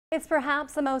It's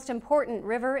perhaps the most important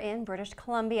river in British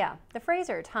Columbia. The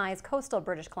Fraser ties coastal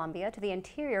British Columbia to the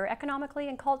interior economically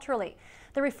and culturally.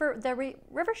 The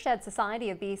Rivershed Society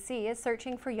of BC is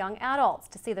searching for young adults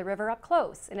to see the river up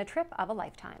close in a trip of a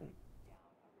lifetime.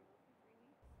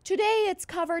 Today it's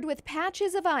covered with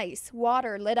patches of ice,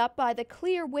 water lit up by the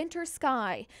clear winter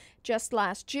sky. Just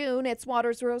last June, its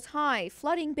waters rose high,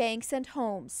 flooding banks and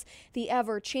homes. The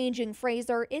ever-changing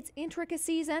Fraser, its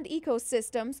intricacies and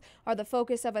ecosystems are the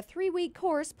focus of a 3-week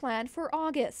course planned for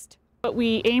August. What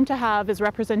we aim to have is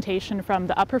representation from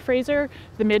the Upper Fraser,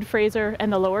 the Mid Fraser,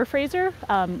 and the Lower Fraser.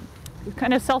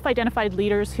 Kind of self-identified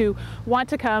leaders who want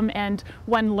to come and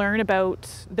learn about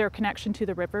their connection to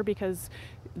the river, because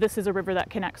this is a river that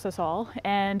connects us all,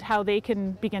 and how they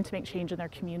can begin to make change in their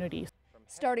communities.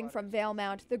 Starting from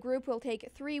Valemount, the group will take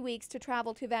 3 weeks to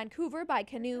travel to Vancouver by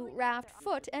canoe, raft,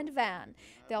 foot and van.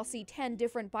 They'll see 10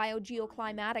 different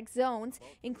biogeoclimatic zones,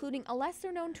 including a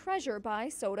lesser-known treasure by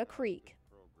Soda Creek.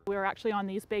 We're actually on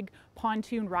these big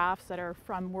pontoon rafts that are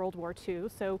from World War II,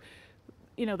 so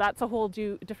that's a whole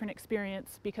different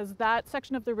experience, because that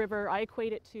section of the river, I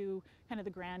equate it to kind of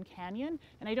the Grand Canyon,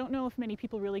 and I don't know if many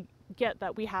people really get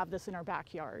that we have this in our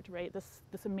backyard, right? This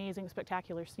amazing,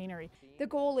 spectacular scenery. The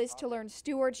goal is to learn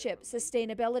stewardship,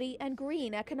 sustainability, and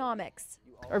green economics.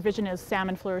 Our vision is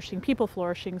salmon flourishing, people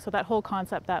flourishing, so that whole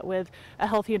concept that with a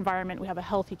healthy environment, we have a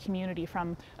healthy community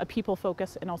from a people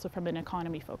focus and also from an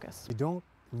economy focus. You don't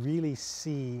really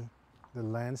see the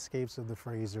landscapes of the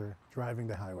Fraser driving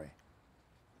the highway.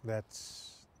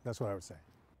 That's what I would say.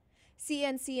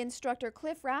 CNC instructor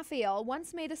Cliff Raphael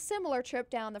once made a similar trip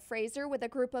down the Fraser with a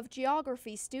group of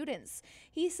geography students.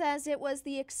 He says it was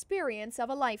the experience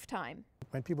of a lifetime.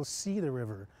 When people see the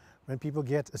river, when people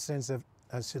get a sense of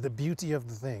as to the beauty of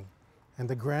the thing and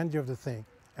the grandeur of the thing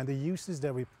and the uses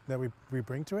that we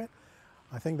bring to it,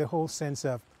 I think the whole sense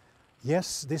of,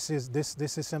 yes, this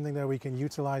is something that we can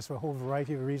utilize for a whole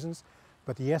variety of reasons,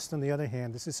 but yes, on the other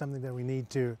hand, this is something that we need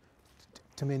to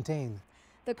maintain.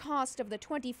 The cost of the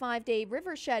 25-day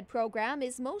Rivershed program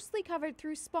is mostly covered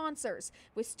through sponsors,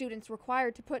 with students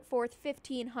required to put forth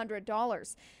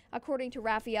 $1,500. According to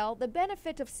Raphael, the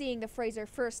benefit of seeing the Fraser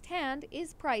firsthand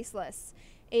is priceless.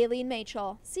 Aileen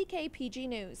Machel, CKPG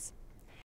News.